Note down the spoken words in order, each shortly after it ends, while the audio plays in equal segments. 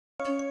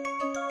Hello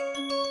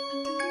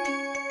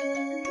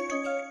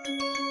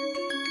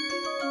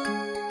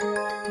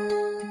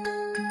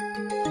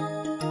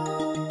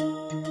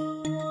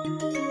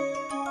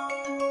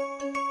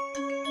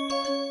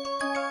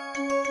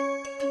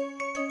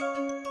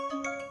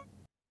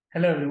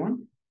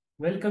everyone,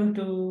 welcome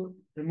to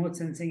Remote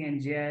Sensing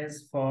and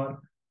GIS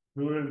for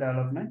Rural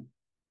Development.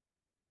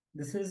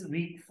 This is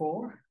week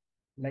 4,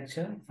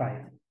 lecture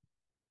 5.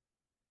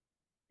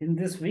 In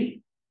this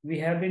week, we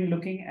have been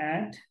looking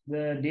at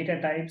the data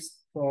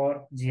types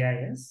for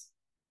GIS,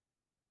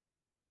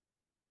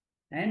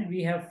 and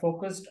we have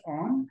focused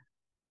on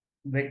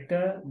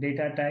vector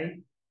data type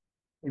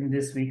in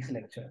this week's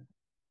lecture.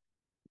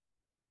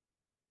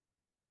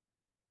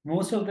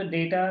 Most of the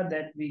data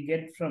that we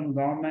get from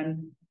government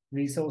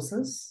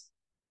resources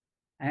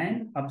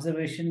and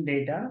observation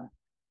data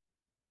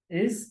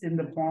is in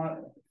the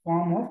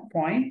form of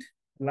point,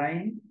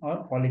 line,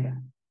 or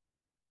polygon.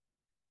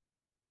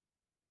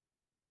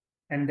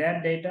 And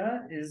that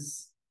data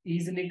is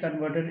easily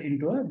converted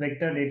into a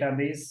vector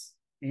database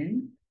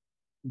in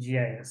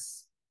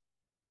GIS.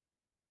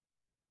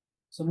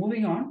 So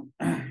moving on,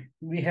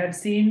 we had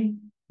seen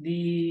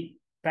the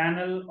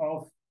panel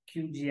of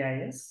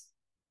QGIS,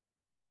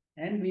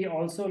 and we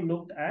also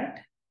looked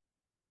at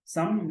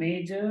some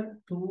major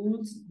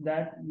tools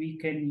that we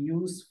can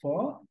use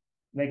for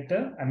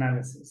vector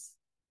analysis.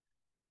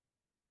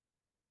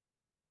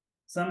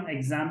 Some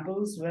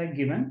examples were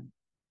given,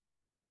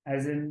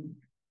 as in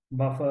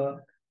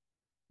buffer,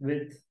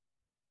 width,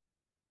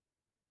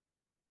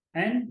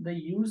 and the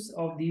use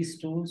of these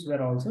tools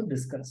were also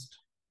discussed.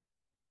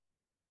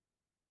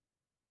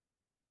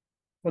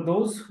 For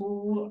those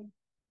who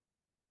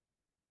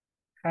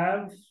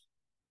have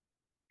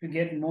to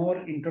get more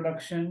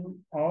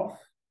introduction of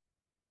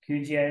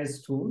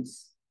QGIS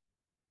tools,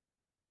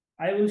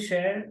 I will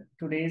share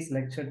today's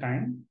lecture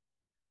time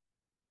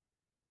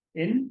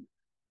in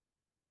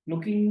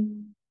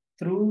looking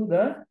through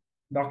the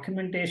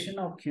documentation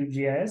of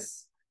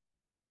QGIS,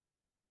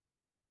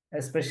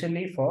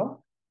 especially for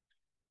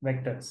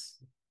vectors.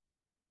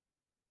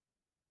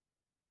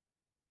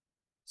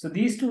 So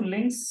these two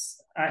links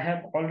I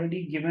have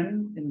already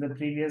given in the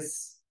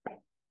previous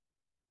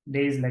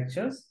day's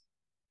lectures,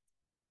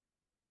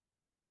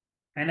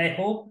 and I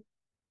hope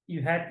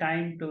you had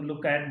time to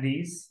look at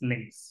these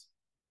links.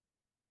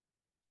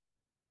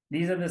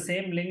 These are the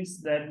same links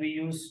that we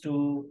use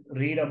to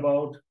read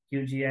about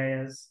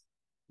QGIS,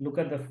 look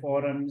at the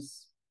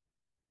forums,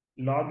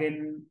 log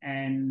in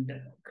and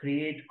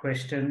create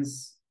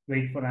questions,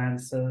 wait for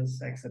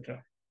answers,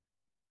 etc.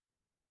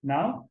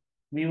 Now,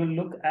 we will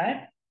look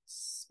at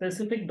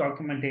specific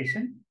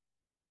documentation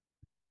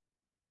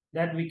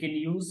that we can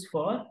use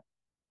for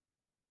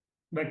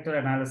vector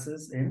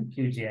analysis in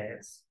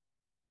QGIS.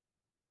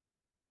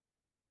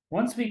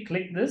 Once we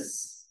click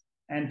this,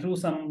 and through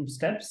some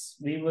steps,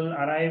 we will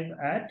arrive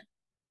at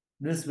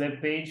this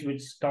web page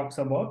which talks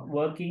about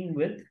working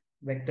with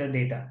vector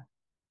data.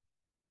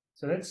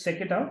 So let's check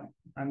it out.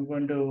 I'm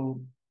going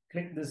to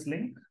click this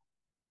link.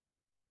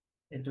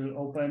 It will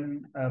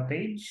open a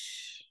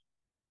page.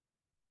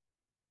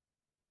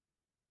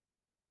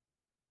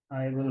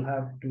 I will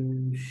have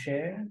to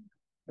share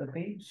the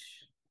page.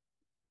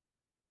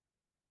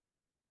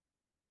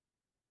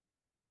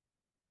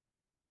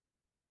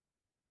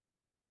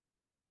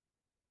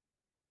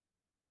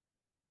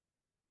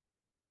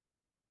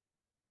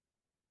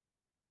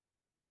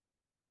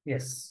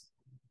 Yes.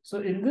 So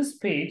in this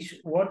page,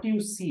 what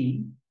you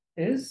see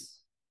is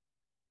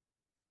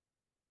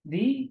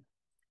the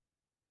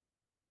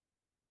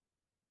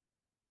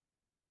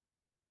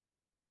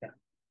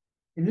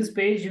in this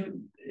page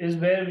is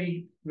where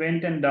we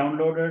went and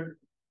downloaded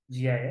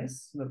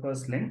GIS, the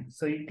first link.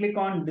 So you click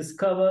on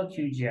Discover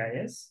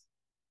QGIS.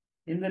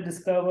 In the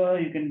Discover,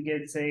 you can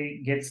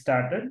get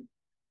started.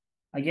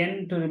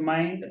 Again, to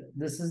remind,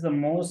 this is the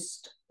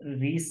most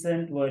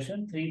recent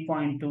version,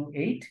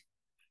 3.28,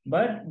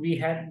 but we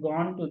had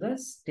gone to the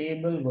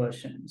stable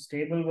version.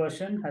 Stable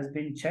version has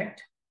been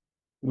checked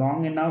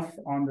long enough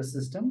on the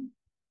system,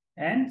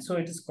 and so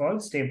it is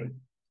called stable.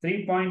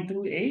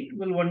 3.28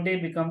 will one day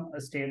become a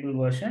stable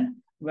version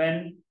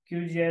when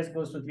QGIS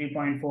goes to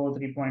 3.4,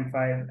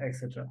 3.5,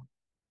 etc.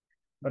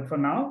 But for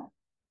now,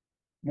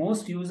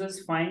 most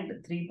users find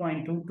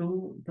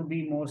 3.22 to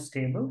be more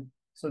stable,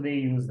 so they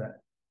use that.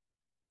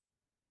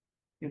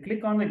 You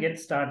click on the Get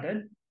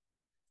Started,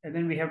 and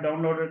then we have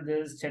downloaded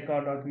this, check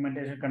our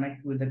documentation,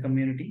 connect with the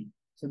community.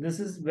 So this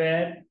is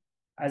where,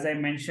 as I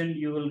mentioned,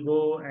 you will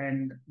go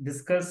and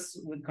discuss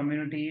with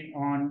community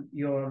on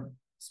your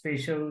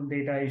spatial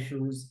data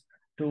issues,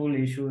 tool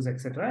issues,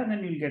 etc. And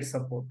then you'll get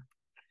support.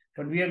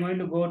 But we are going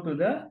to go to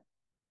the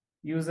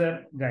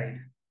user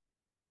guide.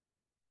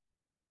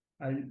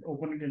 I'll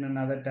open it in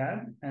another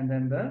tab, and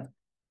then the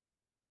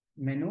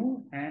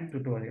menu and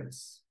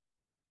tutorials.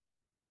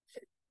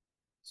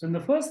 So in the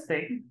first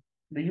thing,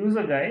 the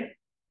user guide,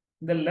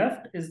 the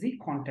left is the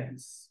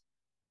contents.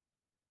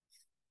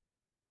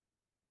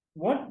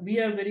 What we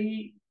are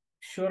very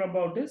sure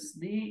about is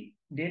the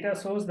data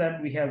source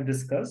that we have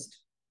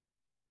discussed.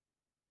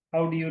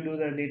 How do you do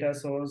the data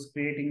source,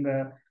 creating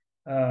the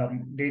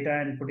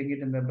data and putting it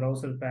in the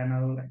browser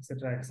panel,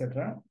 etc.,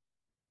 etc.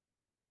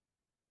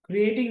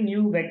 Creating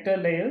new vector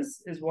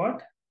layers is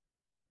what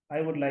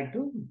I would like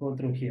to go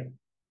through here.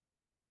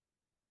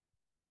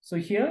 So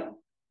here,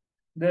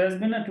 there has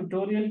been a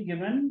tutorial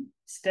given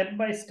step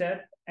by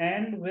step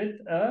and with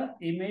a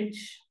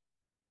image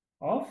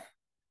of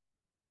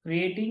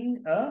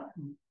creating a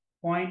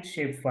point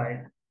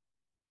shapefile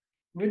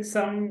with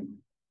some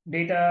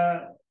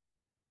data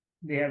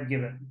they have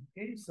given.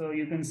 Okay, so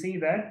you can see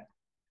that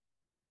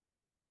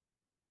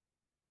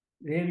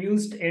they have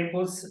used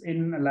airports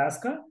in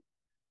Alaska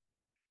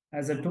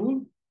as a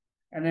tool,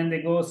 and then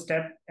they go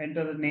step,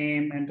 enter the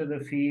name, enter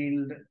the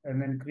field, and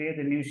then create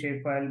a new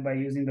shapefile by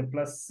using the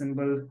plus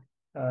symbol,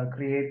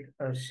 create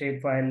a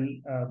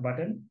shapefile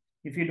button.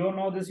 If you don't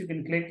know this, you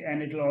can click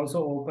and it will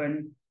also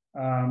open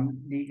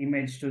the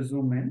image to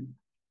zoom in.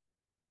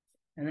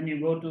 And then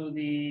you go to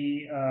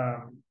the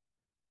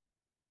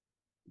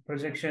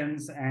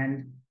projections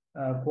and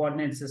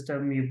coordinate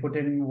system, you put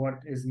in what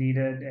is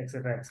needed,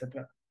 etc.,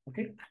 etc.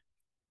 Okay.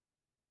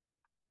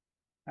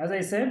 As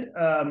I said,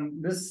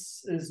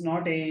 this is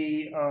not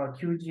a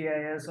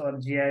QGIS or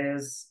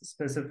GIS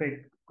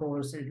specific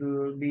course. It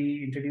will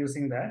be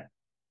introducing that.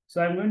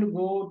 So I'm going to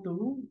go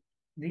to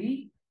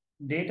the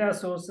data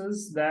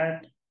sources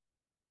that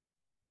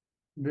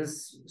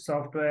this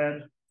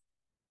software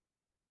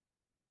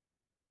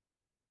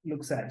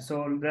looks at.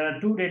 So there are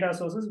two data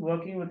sources: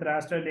 working with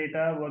raster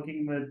data,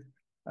 working with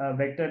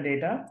vector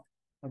data.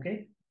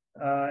 Okay.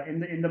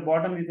 In the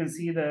bottom, you can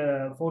see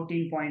the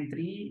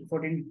 14.3,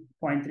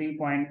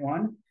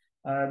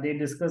 14.3.1. They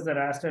discuss the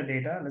raster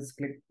data. Let's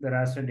click the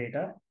raster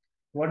data.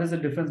 What is the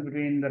difference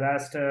between the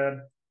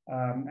raster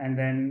and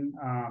then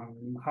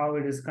how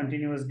it is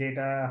continuous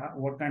data,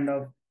 what kind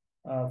of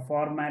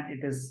format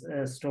it is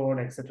stored,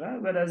 etc.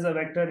 Whereas the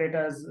vector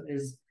data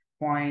is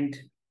point,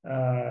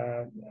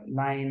 uh,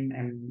 line,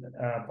 and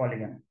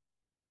polygon.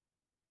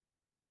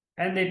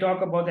 And they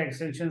talk about the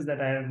extensions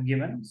that I have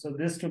given. So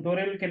this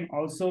tutorial can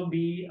also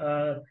be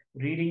a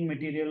reading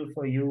material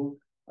for you.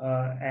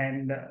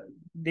 And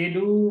they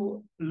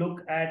do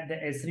look at the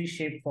Esri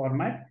shape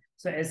format.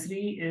 So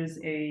Esri is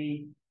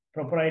a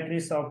proprietary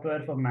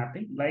software for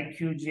mapping. Like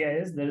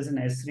QGIS, there is an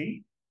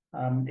Esri.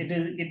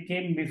 It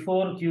came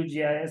before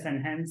QGIS,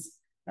 and hence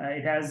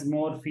it has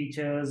more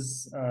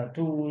features,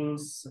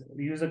 tools,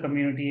 user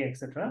community,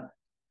 etc.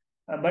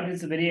 But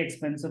it's very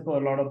expensive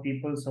for a lot of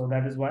people, so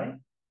that is why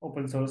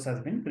open source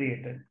has been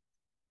created.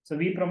 So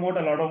we promote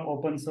a lot of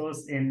open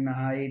source in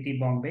IIT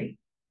Bombay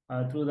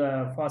through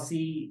the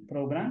FOSSEE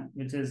program,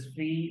 which is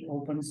free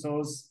open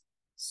source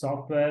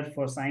software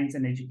for science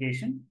and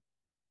education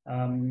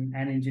and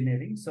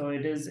engineering. So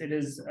it is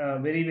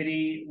very,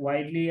 very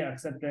widely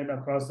accepted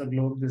across the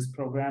globe, this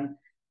program.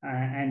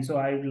 And so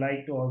I would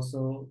like to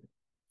also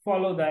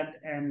follow that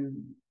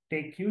and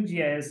take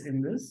QGIS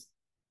in this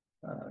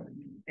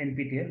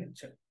NPTEL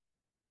lecture.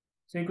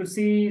 So you could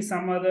see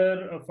some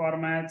other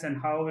formats and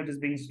how it is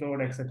being stored,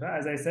 etc.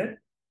 As I said,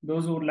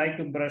 those who would like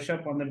to brush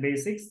up on the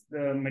basics,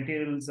 the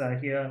materials are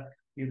here.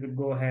 You could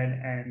go ahead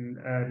and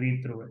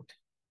read through it.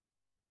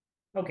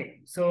 Okay,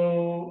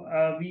 so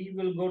we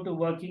will go to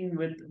working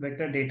with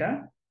vector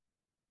data.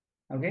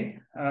 Okay,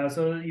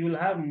 so you will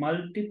have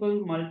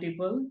multiple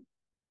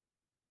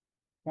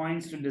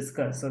points to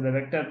discuss. So the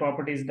vector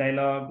properties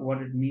dialog,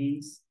 what it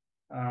means.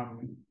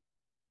 Then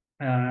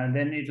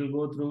it will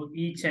go through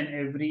each and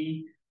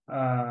every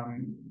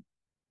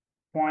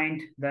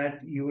point that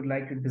you would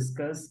like to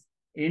discuss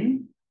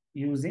in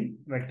using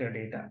vector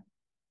data.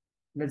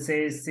 Let's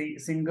say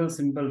single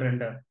symbol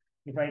render.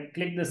 If I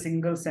click the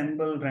single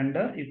symbol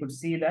render, you could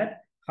see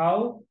that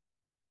how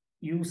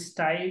you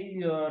style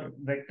your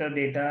vector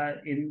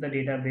data in the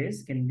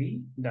database can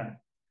be done.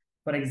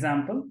 For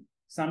example,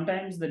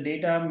 sometimes the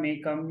data may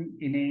come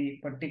in a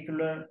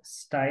particular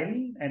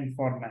style and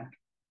format.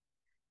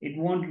 It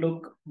won't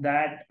look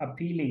that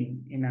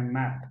appealing in a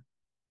map.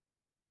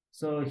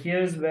 So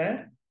here's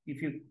where,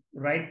 if you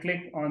right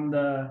click on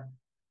the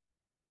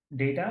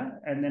data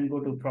and then go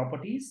to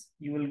properties,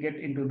 you will get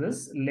into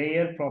this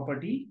layer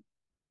property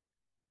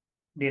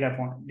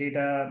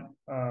data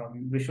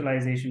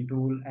visualization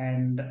tool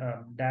and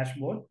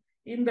dashboard.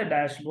 In the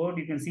dashboard,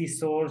 you can see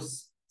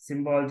source,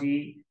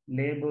 symbology,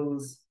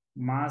 labels,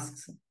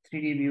 masks,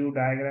 3D view,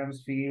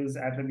 diagrams, fields,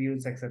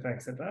 attributes, etc.,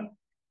 etc.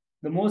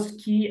 The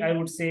most key, I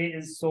would say,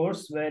 is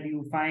source, where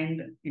you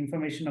find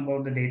information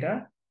about the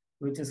data,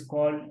 which is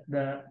called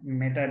the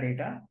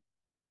metadata.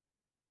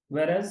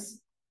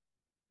 Whereas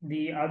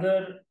the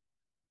other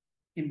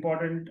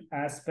important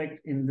aspect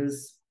in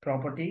this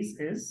properties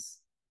is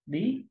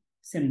the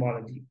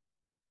symbology.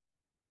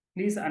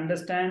 Please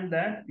understand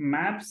that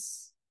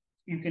maps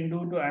you can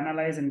do to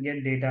analyze and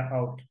get data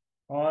out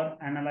or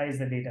analyze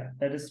the data.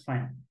 That is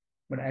fine.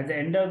 But at the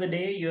end of the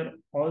day, you're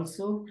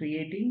also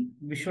creating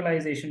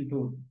visualization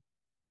tool.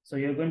 So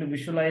you're going to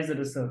visualize the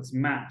results,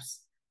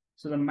 maps.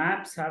 So the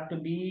maps have to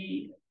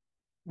be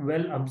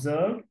well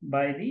observed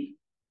by the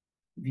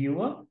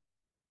viewer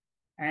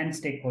and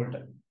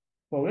stakeholder,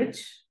 for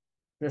which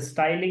the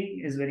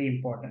styling is very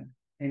important.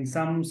 In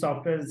some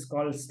software, it's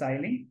called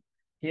styling.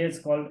 Here it's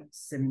called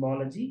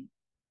symbology.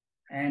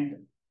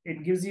 And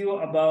it gives you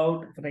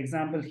about, for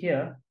example,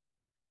 here,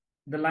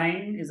 the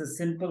line is a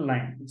simple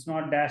line. It's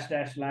not dash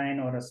dash line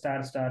or a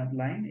star star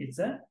line. It's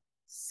a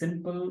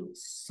simple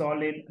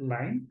solid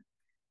line,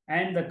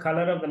 and the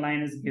color of the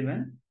line is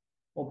given.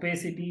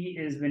 Opacity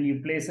is when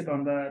you place it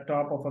on the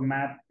top of a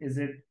map, is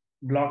it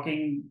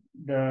blocking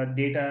the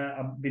data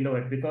up below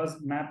it, because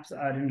maps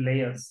are in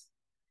layers.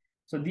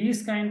 So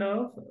these kind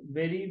of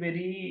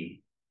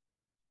very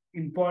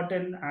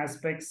important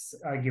aspects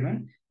are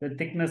given. The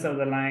thickness of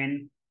the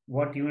line,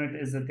 what unit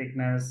is the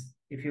thickness.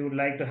 If you would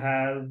like to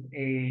have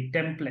a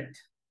template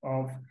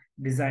of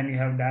design, you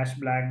have dash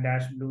black,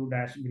 dash blue,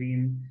 dash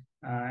green,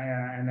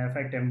 and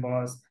effect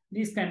emboss.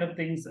 These kind of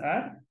things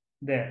are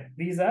there.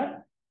 These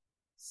are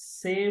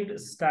saved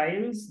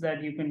styles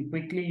that you can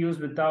quickly use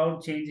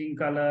without changing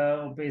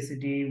color,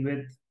 opacity,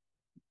 width,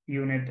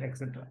 unit,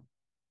 etc.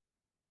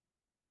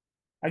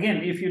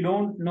 Again, if you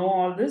don't know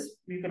all this,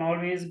 you can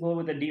always go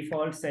with the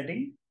default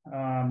setting.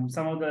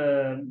 Some of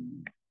the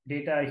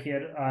data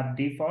here are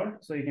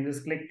default, so you can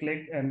just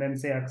click and then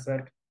say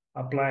accept,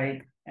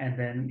 apply, and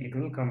then it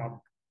will come up.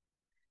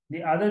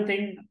 The other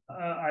thing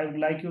I would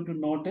like you to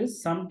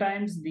notice,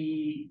 sometimes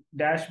the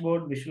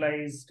dashboard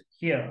visualized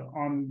here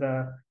on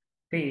the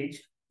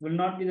page will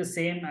not be the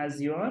same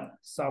as your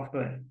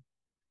software.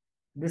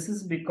 This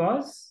is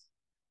because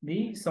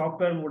the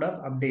software would have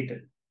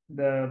updated.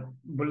 The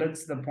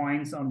bullets, the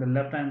points on the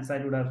left-hand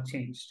side would have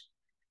changed.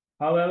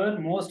 However,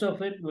 most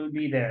of it will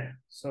be there.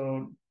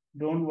 So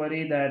don't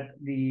worry that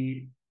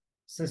the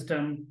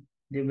system,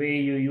 the way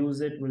you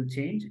use it will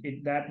change.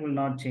 That will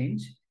not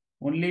change.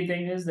 Only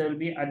thing is there will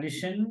be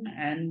addition,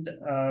 and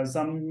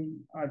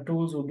some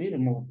tools will be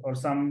removed, or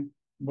some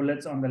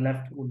bullets on the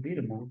left would be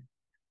removed.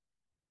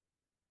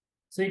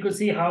 So you could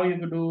see how you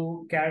could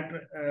do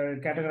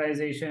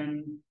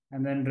categorization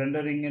and then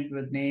rendering it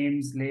with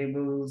names,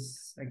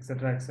 labels,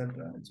 etc.,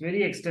 etc. It's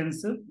very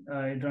extensive.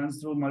 It runs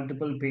through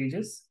multiple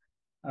pages.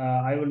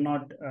 I will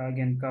not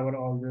again cover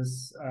all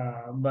this,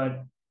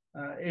 but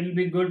it'll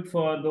be good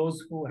for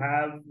those who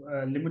have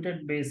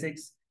limited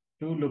basics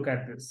to look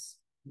at this.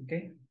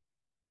 Okay.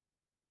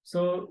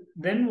 So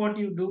then what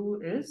you do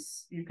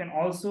is you can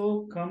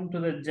also come to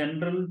the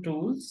general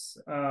tools,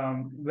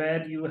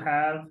 where you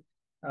have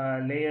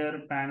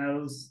layer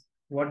panels.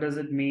 What does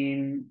it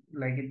mean?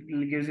 Like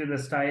it gives you the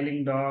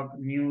styling doc,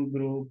 new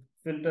group,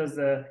 filters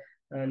the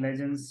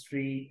legends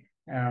tree,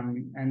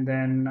 and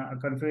then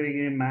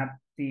configuring map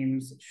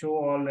themes, show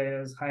all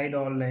layers, hide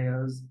all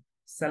layers,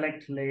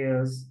 select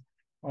layers,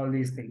 all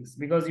these things.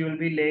 Because you will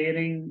be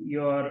layering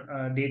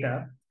your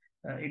data,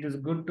 it is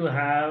good to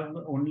have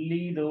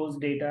only those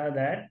data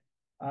that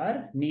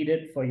are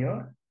needed for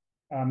your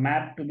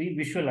map to be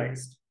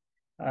visualized.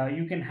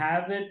 You can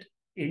have it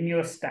in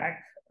your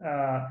stack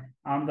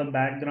on the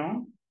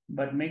background,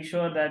 but make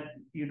sure that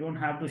you don't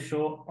have to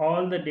show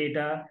all the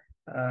data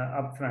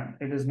upfront.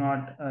 It is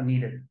not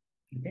needed.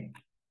 Okay.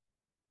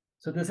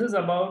 So this is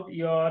about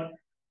your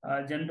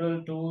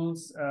general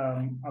tools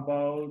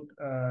about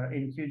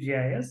in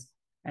QGIS,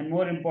 and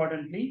more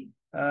importantly,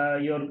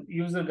 your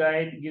user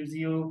guide gives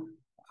you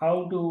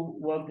how to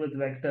work with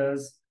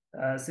vectors,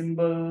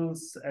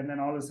 symbols, and then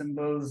all the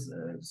symbols,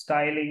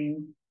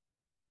 styling,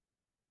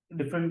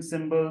 different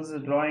symbols,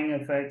 drawing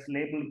effects,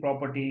 label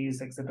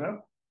properties, etc.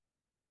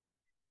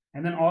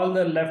 And then all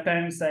the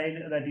left-hand side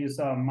that you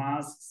saw,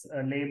 masks,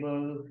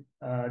 label,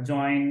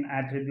 join,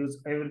 attributes,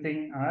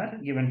 everything are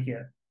given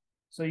here.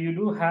 So you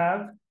do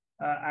have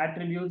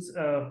attributes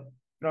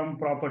from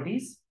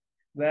properties,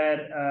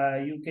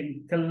 where you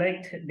can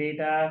collect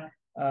data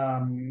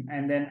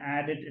and then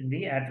add it in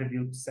the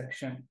attributes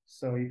section.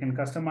 So you can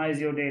customize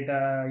your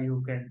data,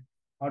 you can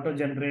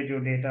auto-generate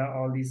your data,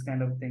 all these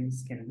kind of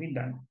things can be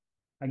done.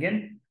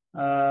 Again,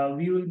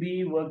 we will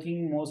be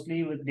working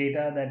mostly with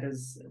data that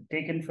is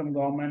taken from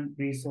government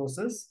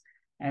resources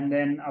and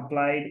then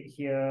applied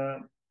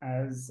here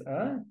as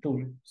a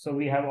tool. So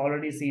we have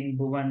already seen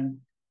Bhuvan,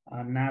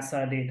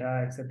 NASA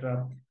data,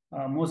 etc.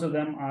 Most of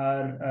them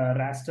are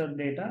raster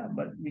data,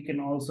 but we can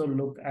also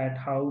look at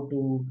how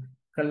to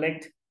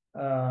collect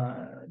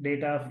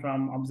data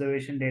from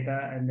observation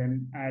data and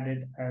then add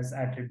it as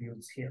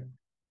attributes here.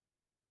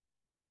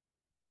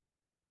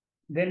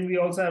 Then we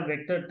also have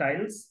vector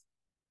tiles,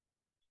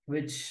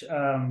 which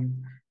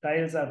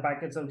tiles are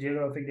packets of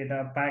geographic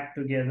data packed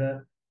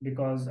together,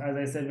 because as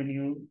I said, when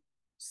you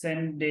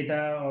send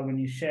data or when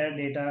you share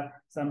data,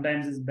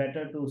 sometimes it's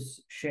better to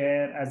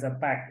share as a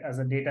pack, as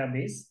a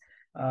database.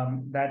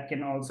 That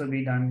can also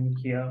be done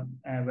here,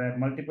 where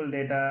multiple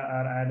data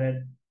are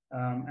added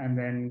and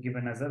then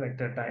given as a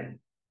vector tile.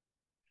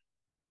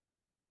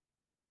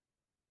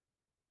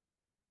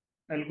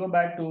 I'll go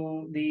back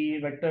to the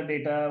vector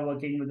data,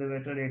 working with the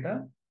vector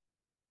data,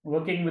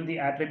 working with the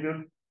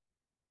attribute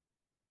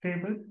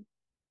table.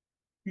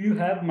 You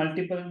have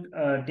multiple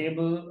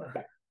table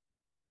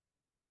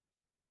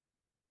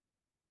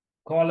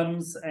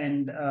columns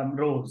and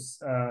rows.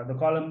 The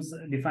columns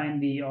define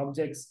the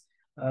objects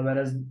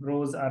whereas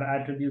rows are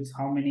attributes,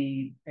 how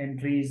many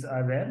entries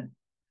are there.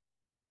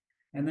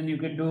 And then you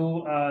could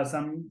do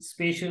some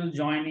spatial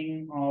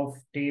joining of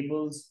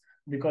tables,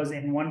 because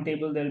in one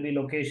table there will be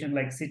location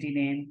like city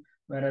name,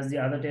 whereas the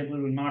other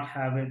table will not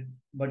have it,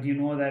 but you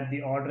know that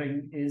the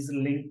ordering is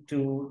linked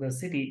to the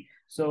city,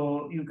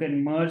 so you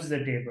can merge the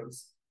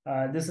tables.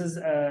 This is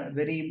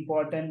very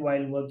important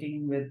while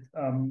working with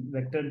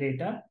vector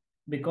data,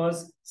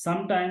 because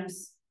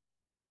sometimes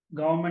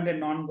government and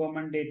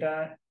non-government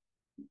data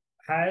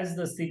has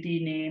the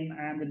city name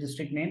and the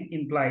district name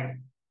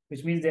implied,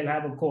 which means they'll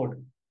have a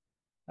code,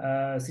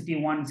 city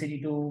 1, city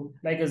 2,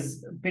 like a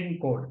pin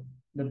code.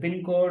 The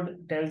pin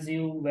code tells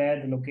you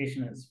where the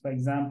location is. For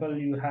example,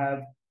 you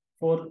have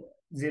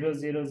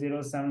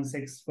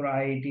 400076 for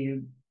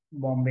IIT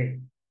Bombay,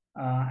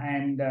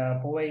 and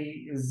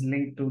Powai is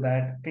linked to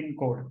that pin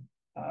code.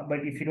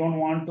 But if you don't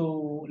want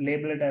to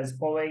label it as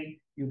Powai,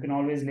 you can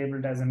always label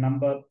it as a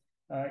number,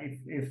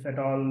 if at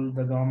all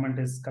the government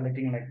is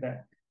collecting like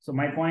that. So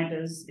my point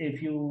is,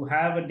 if you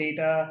have a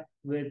data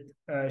with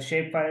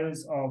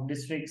shapefiles of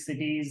districts,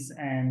 cities,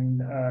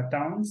 and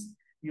towns,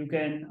 you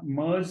can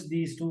merge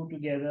these two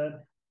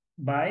together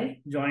by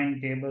join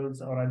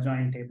tables or a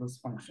join tables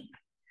function.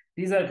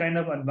 These are kind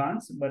of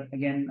advanced, but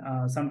again,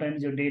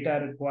 sometimes your data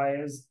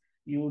requires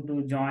you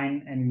to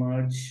join and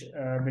merge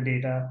the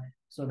data.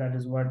 So that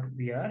is what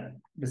we are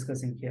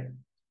discussing here.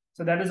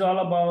 So that is all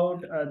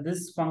about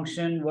this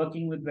function,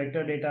 working with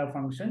vector data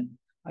function.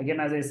 Again,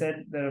 as I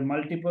said, there are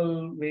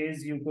multiple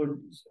ways you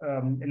could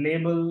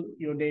label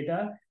your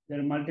data. There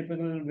are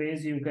multiple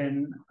ways you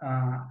can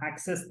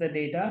access the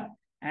data,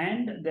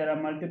 and there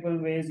are multiple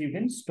ways you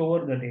can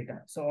store the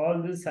data. So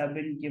all this have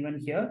been given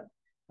here.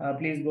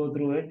 Please go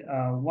through it.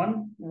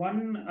 One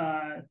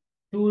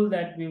tool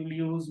that we will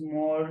use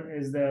more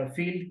is the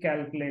field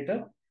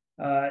calculator.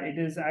 It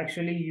is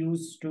actually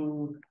used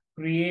to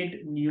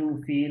create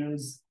new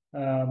fields,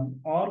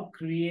 or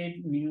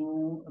create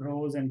new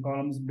rows and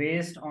columns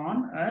based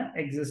on an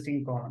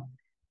existing column.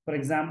 For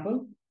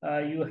example,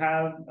 you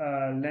have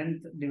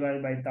length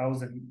divided by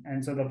 1,000.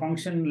 And so the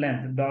function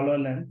length, dollar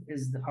length,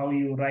 is how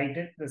you write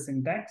it, the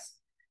syntax.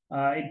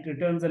 It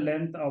returns the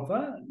length of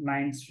a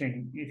line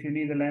string. If you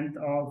need the length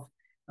of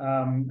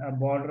a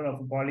border of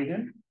a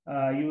polygon,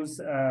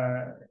 use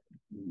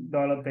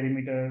dollar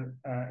perimeter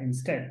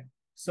instead.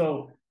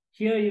 So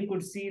here you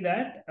could see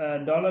that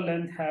dollar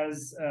length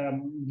has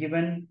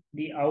given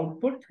the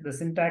output. The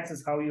syntax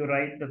is how you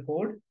write the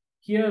code.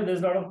 Here,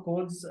 there's a lot of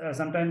codes.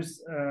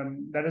 Sometimes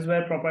that is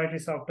where proprietary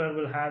software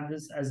will have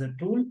this as a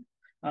tool.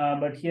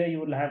 But here you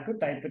will have to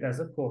type it as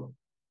a code.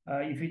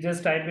 If you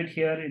just type it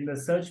here in the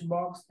search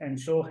box and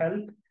show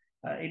help,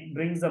 it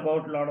brings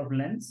about a lot of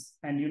lengths.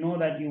 And you know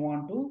that you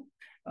want to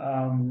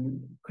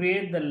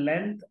create the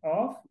length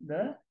of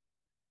the,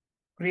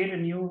 create a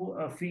new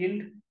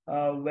field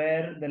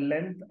where the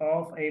length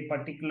of a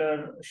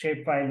particular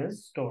shapefile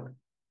is stored.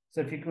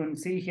 So if you can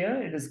see here,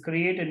 it is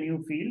create a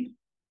new field.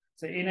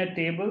 So in a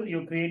table,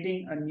 you're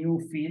creating a new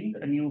field,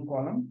 a new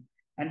column,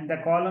 and the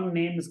column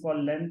name is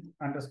called length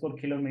underscore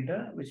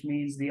kilometer, which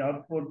means the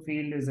output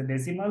field is a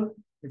decimal.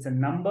 It's a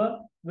number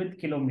with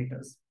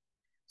kilometers.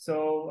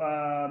 So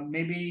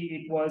maybe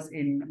it was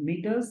in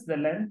meters, the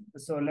length.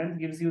 So length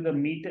gives you the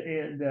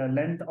the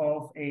length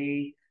of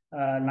a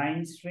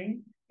line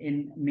string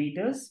in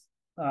meters.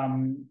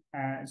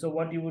 So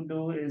what you would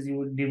do is you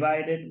would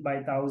divide it by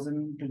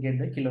 1,000 to get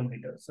the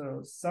kilometer.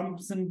 So some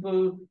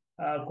simple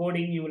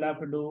coding you will have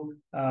to do,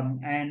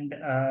 and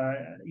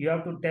you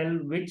have to tell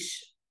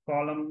which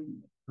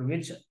column,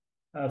 which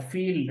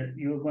field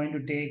you're going to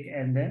take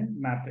and then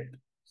map it.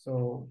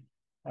 So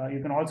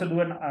you can also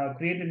do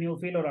create a new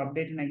field or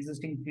update an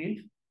existing field.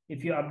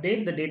 If you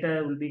update, the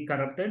data will be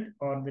corrupted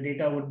or the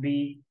data would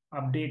be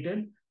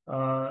updated.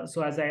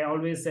 So as I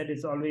always said,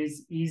 it's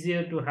always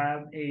easier to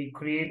have a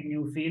create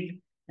new field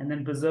and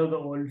then preserve the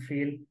old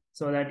field,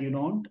 so that you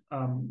don't,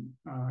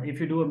 if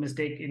you do a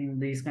mistake in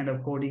these kind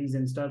of codings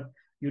and stuff,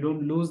 you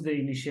don't lose the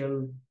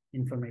initial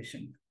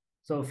information.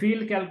 So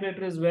field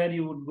calculator is where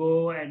you would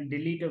go and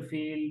delete a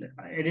field,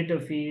 edit a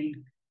field,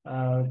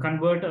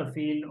 convert a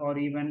field, or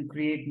even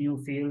create new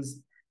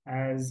fields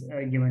as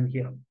given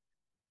here.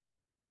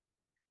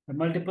 The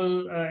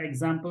multiple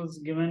examples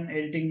given,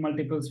 editing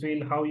multiples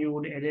field, how you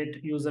would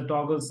edit, use a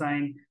toggle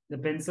sign, the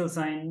pencil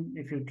sign,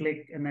 if you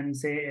click and then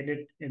say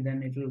edit, and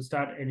then it will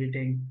start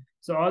editing.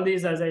 So all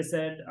these, as I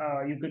said,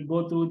 you could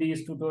go through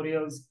these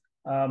tutorials.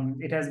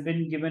 It has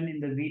been given in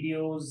the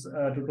videos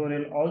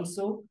tutorial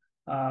also.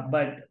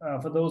 But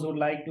for those who would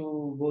like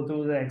to go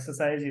through the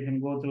exercise, you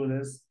can go through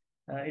this.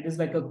 It is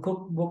like a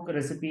cookbook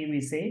recipe,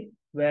 we say,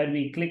 where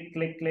we click,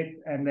 click, click,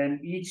 and then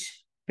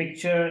each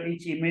picture,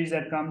 each image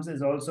that comes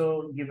is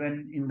also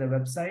given in the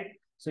website.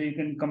 So you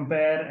can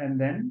compare and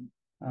then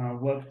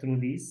work through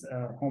these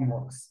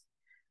homeworks.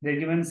 They're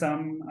given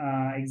some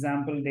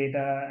example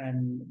data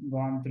and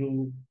gone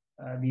through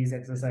these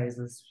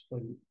exercises for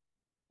you.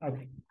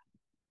 Okay.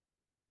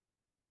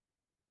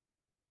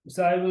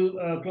 So I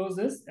will close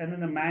this, and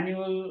then the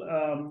manual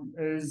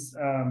is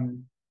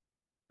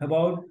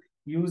about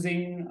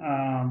using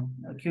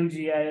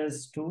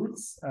QGIS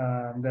tools,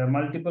 the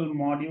multiple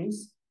modules.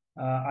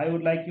 I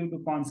would like you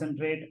to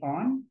concentrate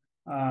on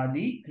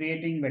the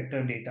creating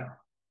vector data.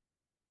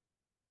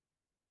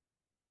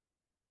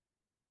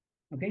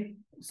 Okay,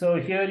 so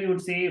here you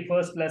would say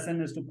first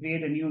lesson is to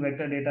create a new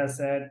vector data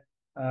set,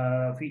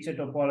 feature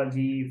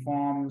topology,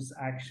 forms,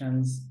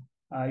 actions.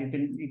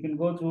 You can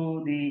go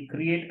through the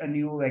create a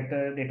new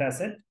vector data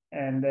set,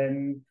 and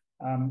then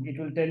it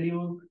will tell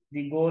you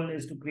the goal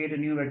is to create a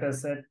new vector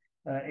set.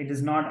 It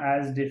is not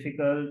as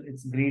difficult.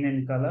 It's green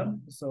in color,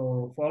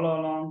 so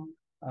follow along.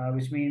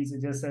 Which means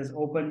it just says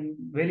open,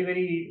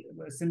 very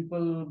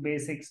simple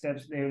basic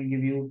steps they will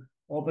give you.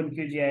 Open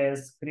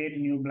QGIS, create a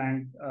new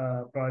blank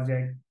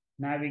project,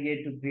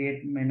 navigate to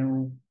create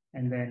menu,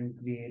 and then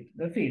create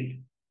the field.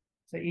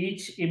 So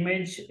each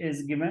image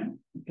is given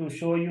to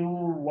show you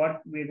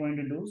what we're going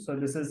to do. So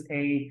this is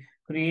a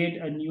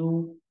create a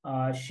new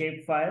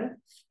shapefile,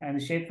 and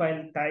the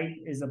shapefile type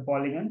is a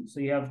polygon. So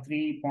you have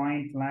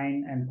 3-point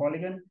line and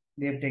polygon.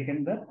 They have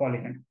taken the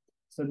polygon.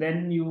 So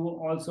then you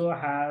also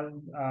have,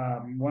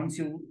 once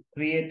you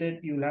create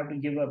it, you'll have to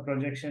give a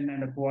projection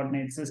and a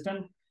coordinate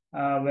system,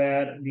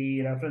 where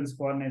the reference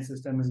coordinate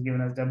system is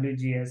given as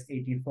WGS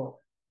 84.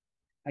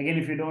 Again,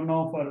 if you don't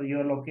know for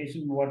your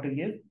location what to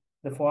give,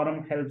 the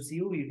forum helps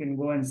you. You can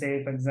go and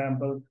say, for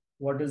example,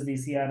 what is the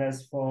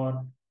CRS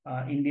for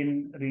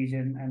Indian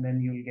region, and then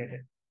you'll get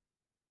it.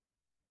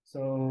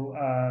 So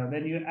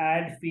then you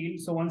add field.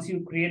 So once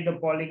you create the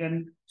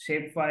polygon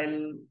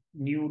shapefile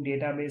new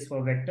database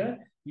for vector,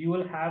 you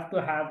will have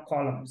to have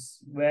columns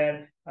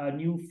where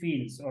new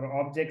fields or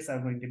objects are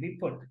going to be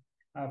put.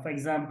 For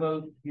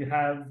example, you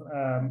have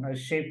a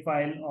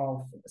shapefile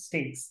of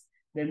states.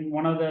 Then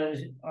one of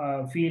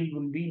the field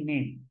will be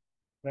name,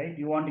 right?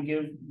 You want to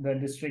give the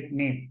district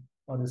name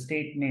or the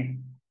state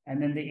name,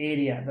 and then the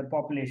area, the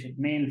population,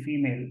 male,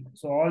 female.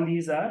 So all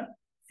these are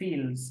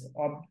fields,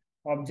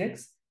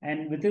 objects,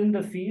 and within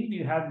the field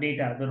you have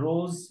data. The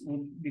rows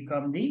would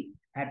become the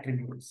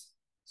attributes.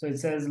 So it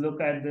says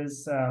look at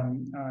this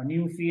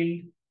new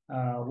field.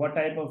 What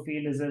type of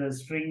field is it? A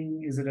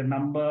string? Is it a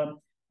number?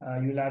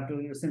 You'll have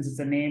to, since it's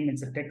a name,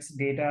 it's a text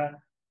data,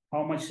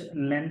 how much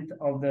length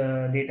of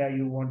the data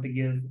you want to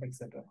give,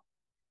 etc.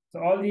 So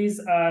all these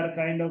are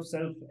kind of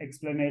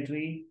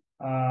self-explanatory.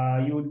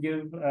 You would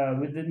give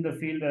within the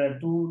field, there are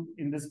two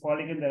in this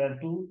polygon, there are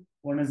two.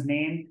 One is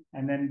name,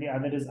 and then the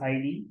other is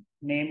ID.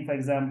 Name, for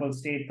example,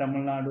 state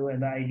Tamil Nadu,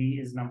 and the ID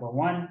is number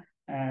 1.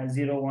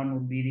 01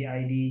 would be the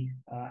ID,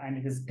 and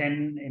it is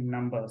 10 in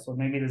number. So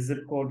maybe the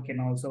zip code can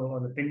also,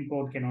 or the pin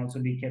code can also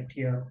be kept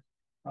here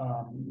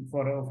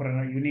for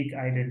a unique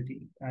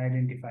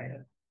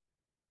identifier.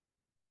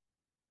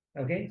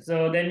 Okay,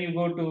 so then you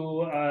go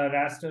to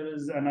raster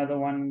is another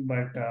one,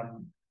 but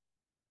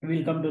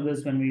we'll come to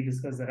this when we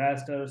discuss the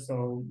raster.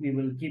 So we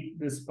will keep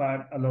this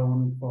part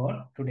alone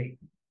for today.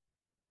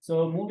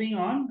 So moving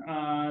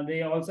on,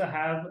 they also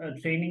have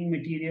training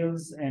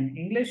materials in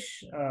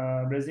English,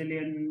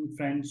 Brazilian,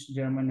 French,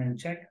 German, and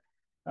Czech.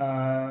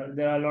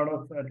 There are a lot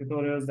of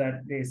tutorials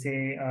that they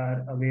say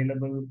are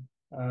available.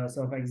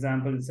 So for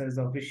example, it says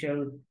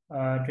official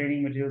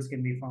training materials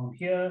can be found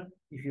here.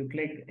 If you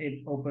click,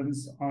 it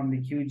opens on the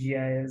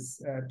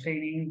QGIS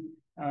training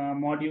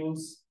modules,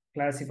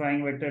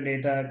 classifying vector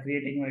data,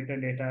 creating vector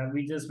data.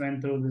 We just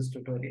went through this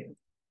tutorial,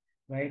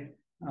 right?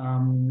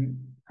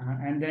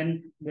 And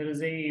then there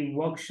is a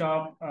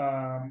workshop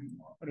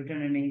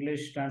written in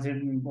English,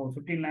 translated in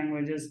 15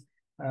 languages,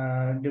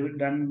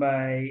 done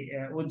by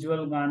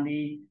Ujjwal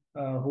Gandhi,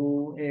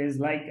 who is,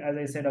 like, as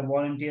I said, a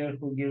volunteer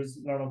who gives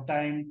a lot of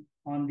time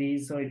on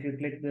these. So if you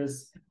click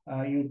this,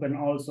 you can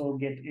also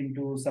get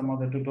into some of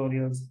the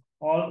tutorials,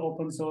 all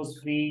open source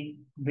free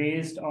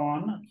based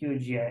on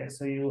QGIS.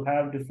 So you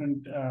have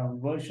different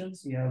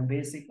versions. You have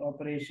basic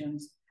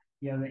operations,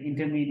 you have the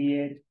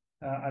intermediate,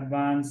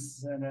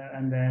 advanced,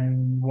 and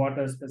then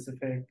water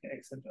specific,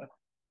 etc.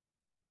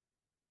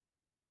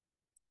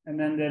 And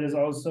then there is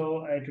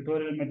also a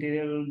tutorial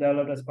material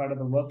developed as part of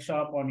the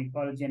workshop on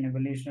ecology and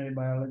evolutionary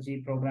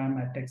biology program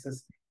at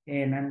Texas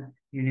A&M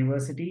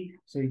University.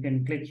 So you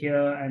can click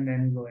here and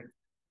then go in.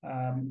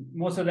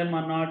 Most of them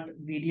are not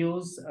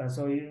videos,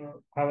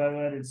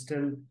 however, it's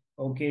still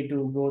okay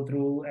to go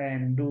through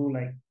and do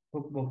like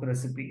cookbook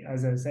recipe.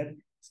 As I said,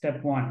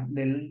 step 1,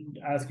 they'll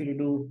ask you to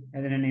do,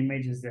 and then an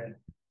image is there.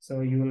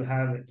 So you will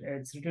have it.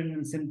 It's written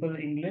in simple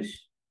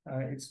English.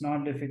 It's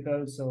not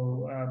difficult,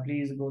 so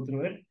please go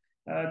through it.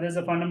 There's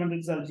a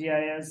fundamentals of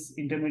GIS,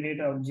 intermediate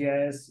of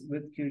GIS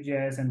with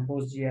QGIS and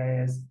post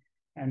GIS,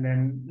 and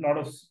then a lot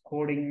of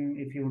coding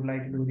if you would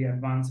like to do the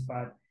advanced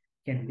part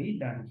can be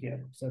done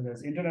here. So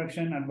there's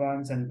introduction,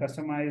 advanced, and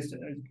customized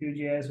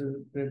QGIS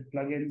with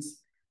plugins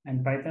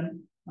and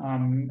Python.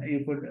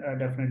 You could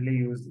definitely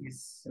use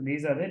these. So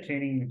these are the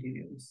training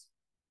materials.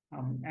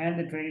 And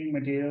the training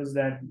materials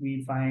that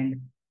we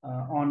find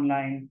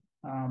online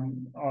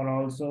are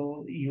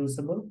also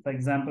usable. For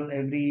example,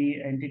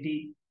 every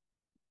entity,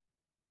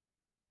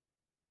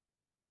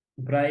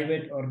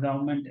 private or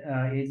government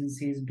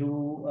agencies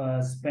do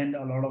spend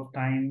a lot of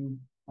time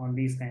on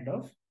these kind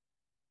of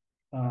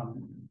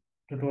um,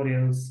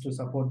 tutorials to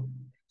support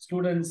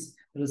students,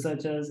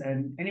 researchers,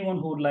 and anyone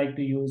who would like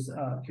to use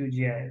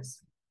QGIS.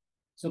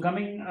 So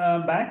coming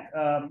back,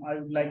 I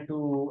would like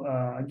to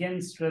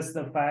again stress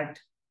the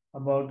fact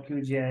about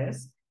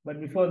QGIS. But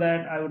before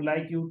that, I would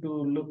like you to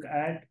look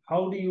at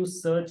how do you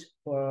search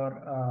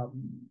for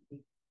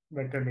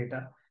vector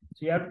data.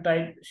 So you have to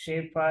type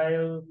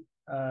shapefile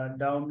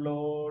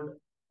download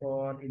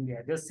for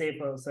India. Just say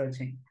for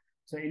searching.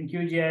 So in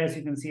QGIS,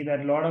 you can see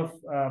that a lot of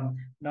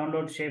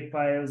download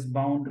shapefiles,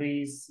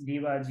 boundaries,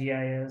 Diva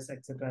GIS,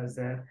 etc. is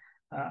there.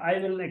 I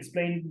will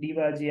explain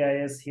Diva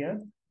GIS here.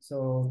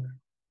 So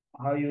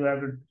how you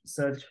have to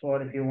search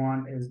for if you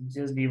want is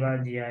just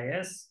Diva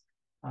GIS.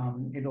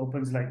 It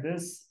opens like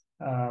this.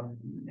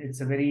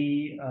 It's a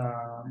very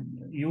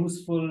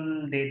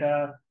useful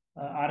data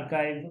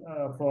archive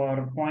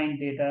for point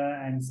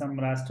data and some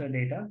raster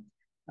data.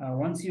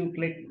 Once you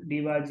click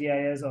Diva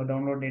GIS or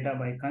download data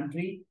by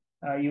country,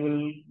 you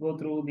will go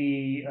through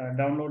the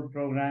download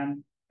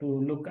program to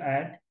look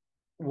at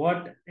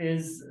what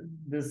is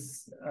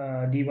this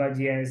Diva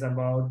GIS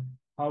about,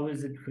 how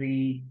is it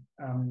free,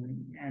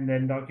 and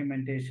then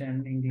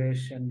documentation,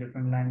 English and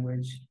different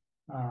language,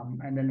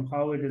 and then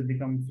how it has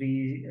become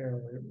free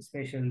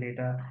spatial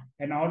data.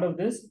 And out of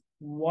this,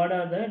 what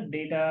are the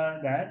data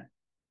that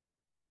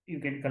you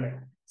can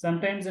collect?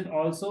 Sometimes it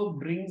also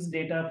brings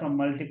data from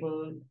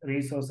multiple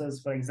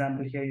resources. For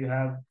example, here you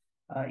have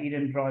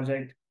Eden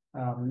project,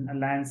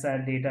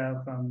 Landsat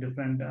data from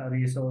different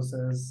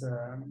resources.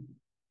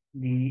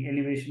 The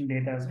elevation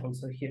data is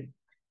also here.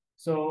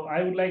 So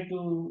I would like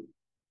to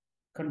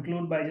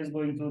conclude by just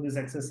going through this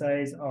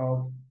exercise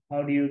of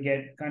how do you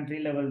get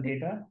country level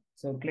data.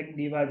 So click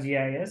Diva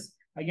GIS.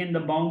 Again, the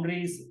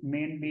boundaries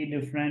may be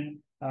different.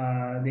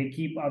 They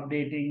keep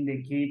updating,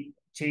 they keep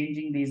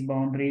changing these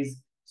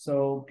boundaries.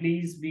 So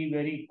please be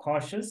very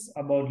cautious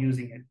about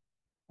using it.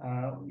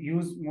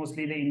 Use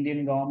mostly the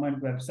Indian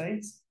government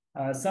websites.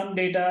 Some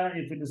data,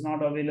 if it is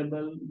not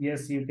available,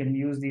 yes, you can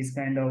use these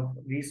kind of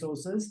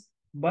resources,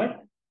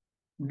 but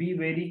be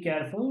very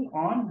careful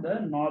on the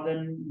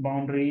northern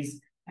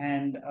boundaries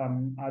and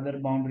other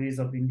boundaries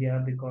of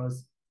India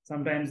because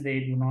sometimes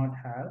they do not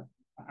have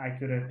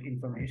accurate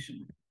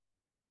information,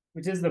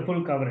 which is the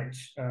full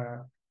coverage.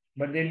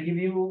 But they'll give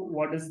you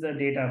what is the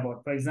data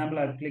about. For example,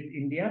 I've clicked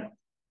India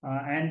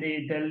and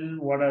they tell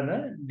what are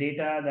the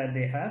data that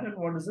they have and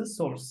what is the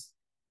source.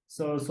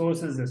 So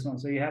source is this one.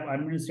 So you have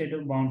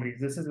administrative boundaries.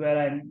 This is where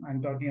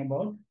I'm talking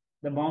about.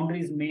 The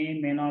boundaries may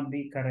not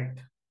be correct.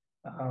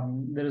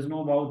 There is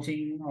no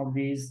vouching of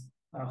these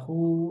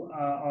who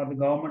or the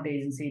government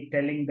agency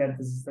telling that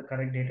this is the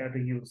correct data to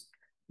use.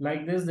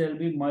 Like this, there will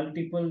be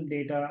multiple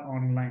data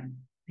online.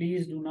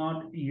 Please do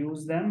not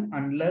use them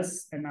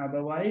unless and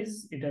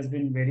otherwise it has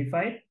been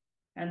verified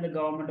and the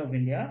government of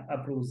India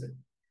approves it.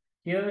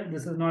 Here,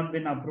 this has not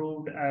been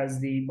approved as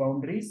the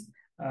boundaries.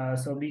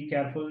 So be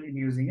careful in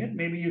using it.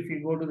 Maybe if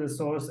you go to the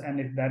source and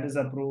if that is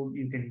approved,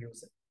 you can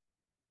use it.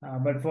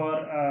 But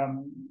for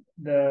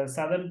the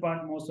southern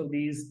part, most of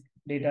these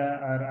data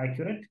are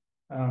accurate,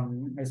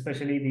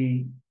 especially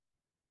the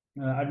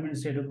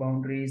administrative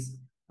boundaries,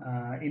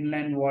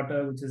 inland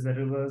water, which is the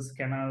rivers,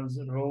 canals,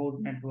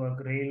 road network,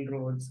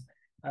 railroads.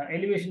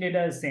 Elevation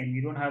data is same.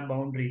 You don't have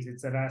boundaries.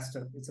 It's a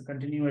raster. It's a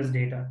continuous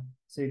data.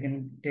 So you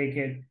can take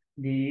it.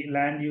 The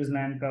land use,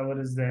 land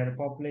cover is there.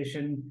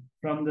 Population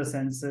from the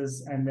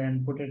census, and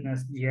then put it in a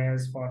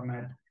GIS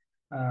format.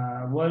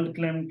 World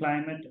climate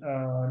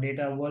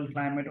data, world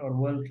climate or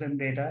world clim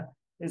data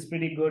is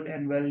pretty good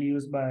and well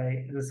used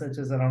by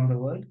researchers around the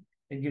world.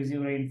 It gives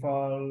you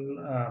rainfall,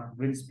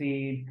 wind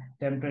speed,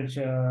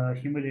 temperature,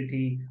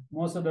 humidity.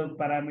 Most of the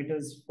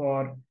parameters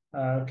for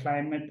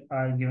climate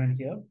are given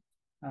here.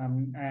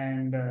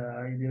 And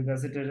the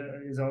gazette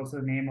is also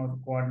the name of the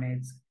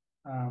coordinates,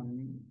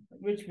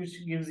 which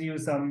gives you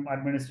some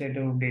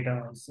administrative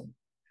data also.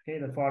 Okay,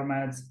 the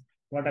formats,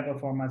 what type of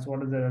formats,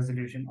 what is the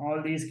resolution?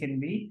 All these can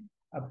be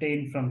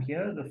obtained from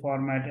here, the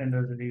format and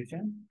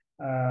resolution.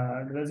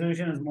 The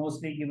resolution is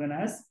mostly given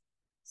as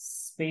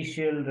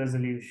spatial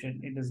resolution.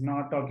 It is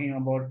not talking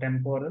about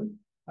temporal.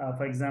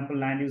 For example,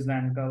 land use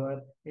land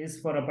cover is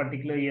for a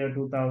particular year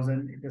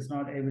 2000. It is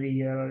not every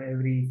year or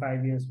every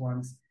 5 years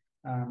once.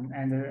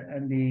 And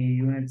the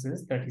units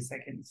is 30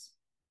 seconds.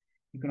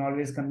 You can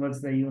always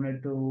convert the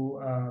unit to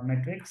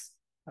metrics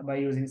by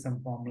using some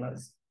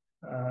formulas.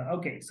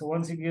 Okay, so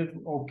once you give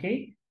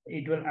OK,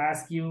 it will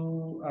ask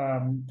you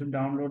to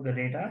download the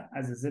data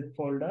as a zip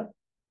folder.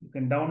 You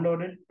can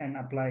download it and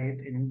apply it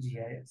in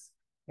GIS.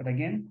 But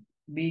again,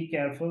 be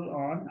careful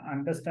on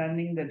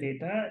understanding the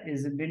data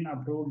is been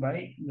approved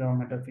by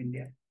Government of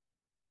India.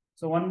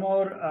 So one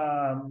more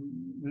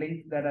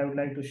link that I would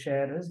like to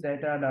share is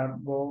data.gov.in.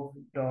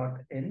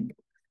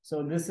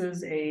 So this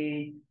is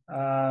a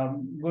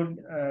good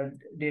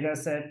data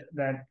set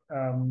that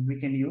we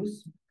can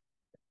use.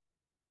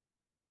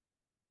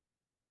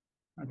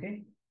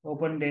 Okay,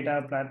 open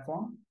data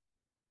platform.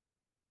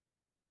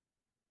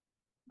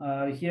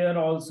 Here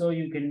also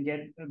you can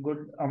get a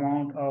good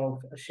amount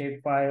of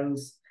shape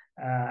files,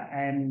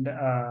 and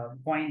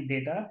point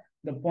data.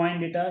 The point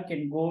data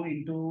can go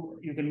into,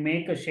 you can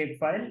make a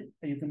shapefile,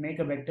 you can make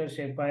a vector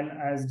shapefile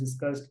as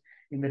discussed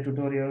in the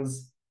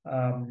tutorials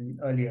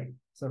earlier.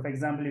 So for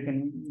example, you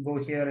can go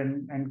here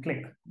and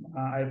click.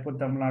 I put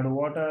Tamil Nadu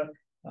water.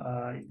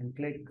 You can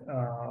click,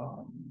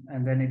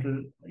 and then it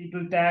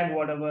will tag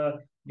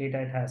whatever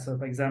data it has. So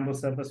for example,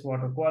 surface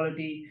water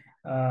quality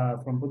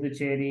from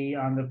Puducherry,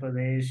 Andhra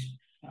Pradesh,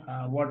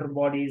 water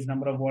bodies,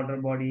 number of water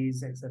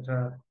bodies,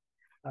 etc.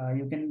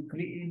 You can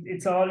create,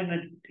 it's all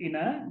in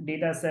a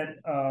data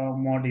set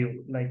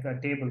module, like a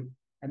table.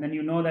 And then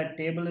you know that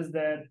table is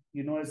there,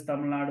 you know it's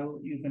Tamil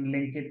Nadu, you can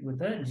link it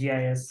with a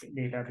GIS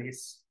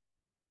database.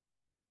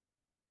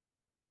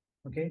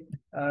 Okay.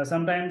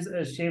 Sometimes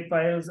shape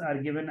files are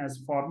given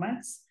as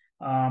formats.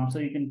 So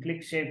you can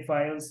click shape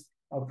files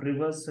of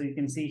rivers. So you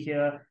can see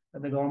here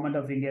the government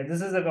of India.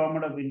 This is the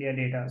government of India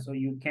data. So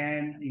you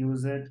can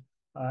use it.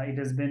 It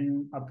has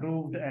been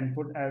approved and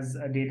put as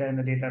a data in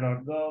the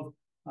data.gov.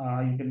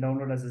 You can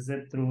download as a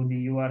zip through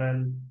the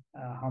URL,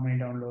 how many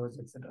downloads,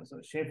 etc. So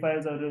shape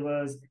files of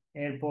rivers,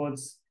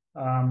 airports,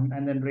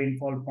 and then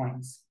rainfall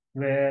points,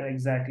 where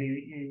exactly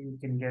you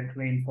can get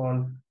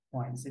rainfall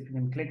points. If you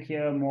can click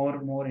here,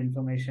 more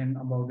information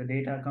about the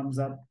data comes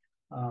up,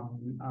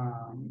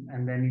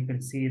 and then you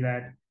can see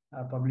that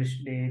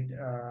published date,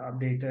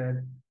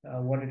 updated,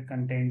 what it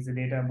contains, the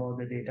data about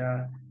the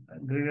data,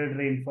 gridded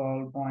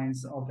rainfall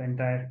points of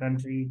entire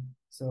country.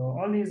 So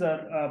all these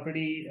are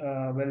pretty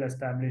well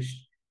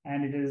established,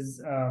 and it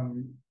is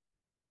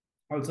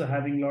also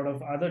having a lot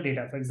of other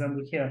data. For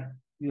example, here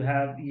you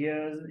have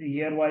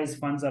year-wise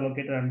funds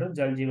allocated under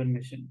Jal Jeevan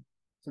Mission.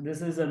 So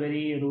this is a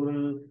very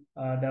rural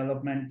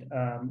development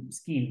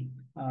scheme.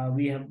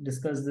 We have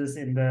discussed this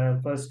in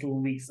the first 2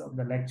 weeks of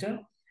the lecture.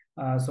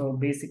 So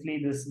basically,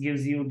 this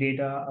gives you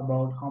data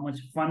about how much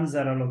funds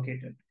are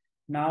allocated.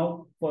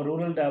 Now, for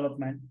rural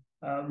development,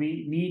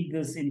 we need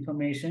this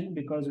information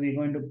because we're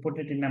going to put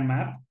it in a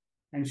map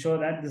and show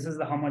that this is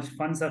how much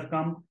funds have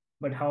come,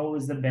 but how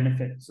is the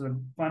benefit? So the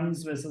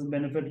funds versus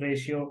benefit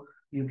ratio,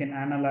 you can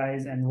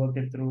analyze and work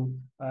it through.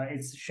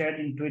 It's shared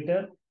in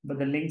Twitter, but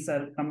the links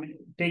are coming,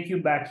 take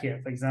you back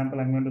here. For example,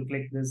 I'm going to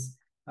click this.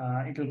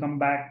 It will come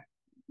back.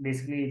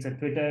 Basically, it's a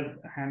Twitter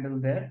handle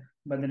there,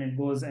 but then it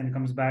goes and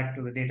comes back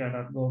to the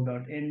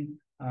data.gov.in,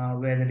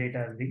 where the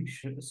data is being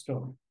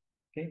stored.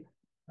 Okay.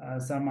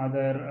 Some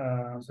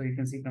other, so you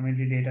can see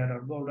community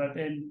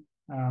data.gov.in,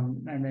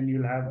 and then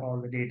you'll have all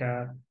the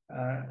data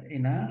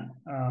in a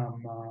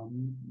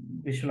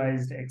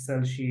visualized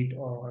Excel sheet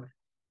or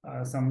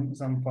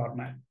some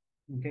format.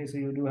 Okay, so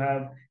you do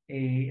have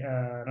a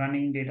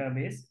running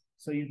database.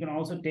 So you can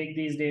also take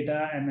these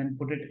data and then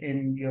put it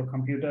in your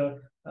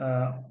computer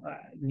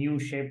new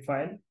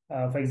shapefile.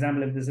 For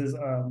example, if this is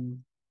a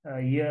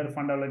year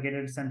fund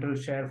allocated central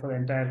share for the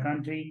entire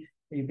country,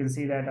 you can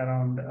see that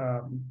around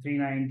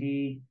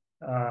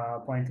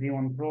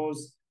 390.31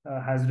 crores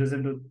has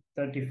risen to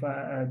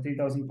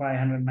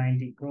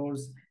 3,590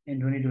 crores in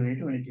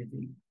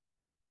 2020-2023.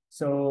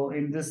 So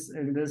in this,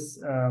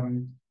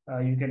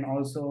 you can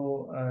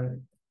also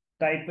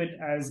type it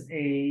as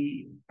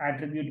a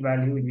attribute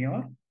value in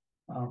your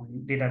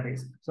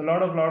database. So a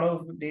lot of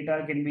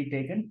data can be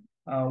taken.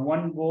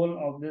 One goal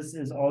of this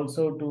is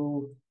also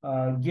to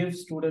give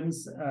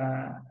students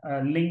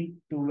a link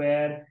to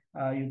where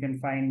you can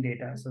find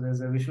data. So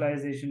there's a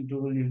visualization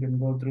tool you can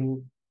go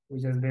through,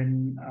 which has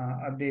been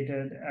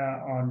updated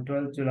on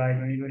 12th July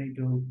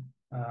 2022.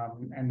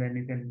 And then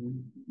you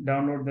can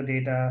download the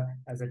data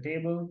as a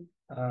table.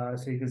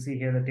 So you can see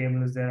here the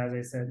table is there. As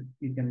I said,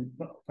 you can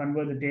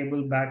convert the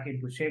table back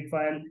into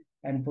shapefile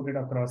and put it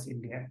across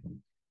India.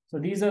 So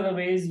these are the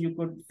ways you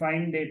could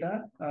find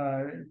data.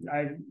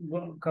 I've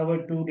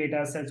covered two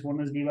data sets.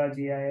 One is Diva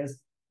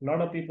GIS. A lot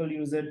of people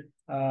use it.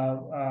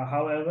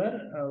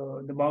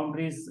 However, the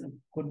boundaries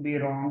could be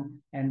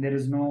wrong, and there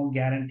is no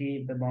guarantee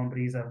if the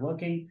boundaries are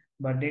working.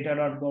 But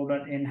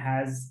data.gov.in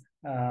has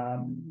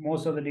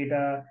most of the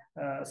data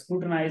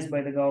scrutinized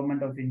by the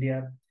government of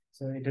India.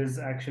 So it is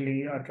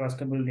actually a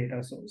trustable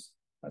data source.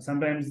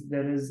 Sometimes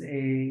there is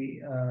a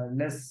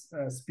less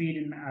speed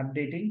in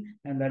updating,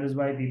 and that is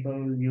why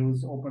people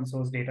use open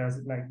source data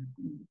like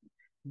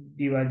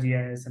Diva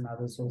GIS and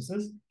other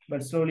sources.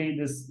 But slowly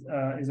this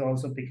is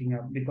also picking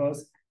up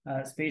because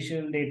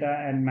spatial data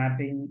and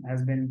mapping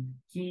has been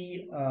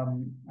key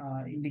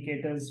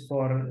indicators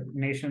for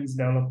nation's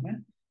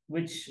development,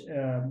 which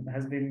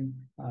has been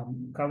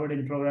covered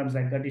in programs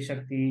like Gati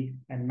Shakti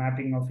and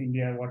mapping of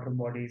India water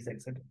bodies,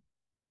 etc.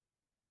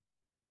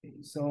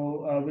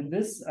 So with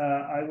this,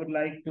 I would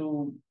like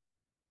to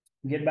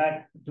get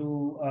back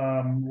to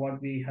what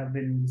we have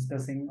been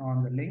discussing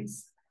on the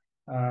links.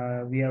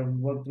 We have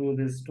worked through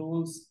these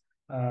tools.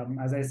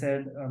 As I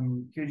said,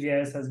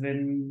 QGIS has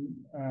been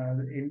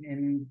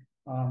in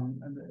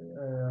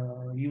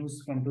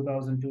use from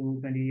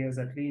 2002, 20 years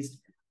at least.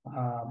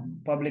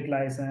 Public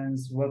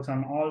license, works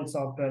on all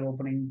software,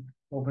 open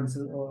source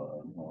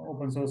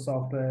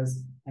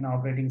softwares and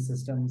operating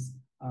systems.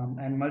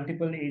 And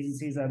multiple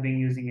agencies are being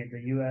using it,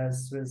 the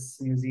US, Swiss,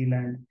 New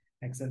Zealand,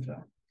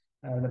 etc.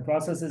 The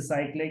process is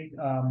cyclic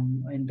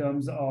in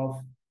terms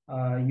of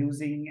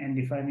using and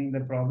defining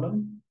the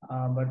problem,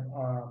 but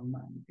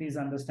please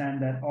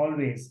understand that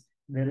always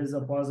there is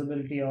a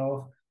possibility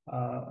of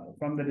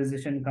from the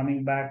decision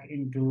coming back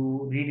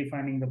into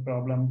redefining the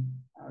problem,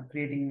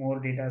 creating more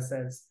data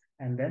sets,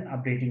 and then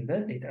updating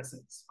the data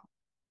sets.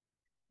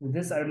 With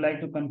this, I would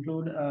like to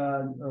conclude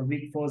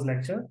week four's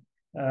lecture.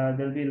 There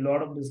will be a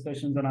lot of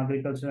discussions on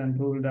agriculture and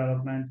rural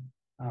development,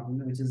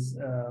 which is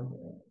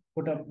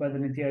put up by the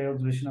Niti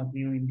Aayog's Vision of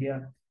New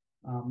India.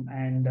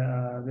 And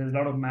there's a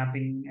lot of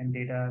mapping and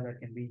data that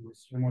can be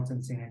used, remote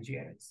sensing and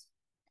GIS.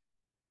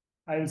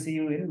 I will see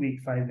you in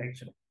week 5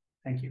 lecture.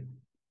 Thank you.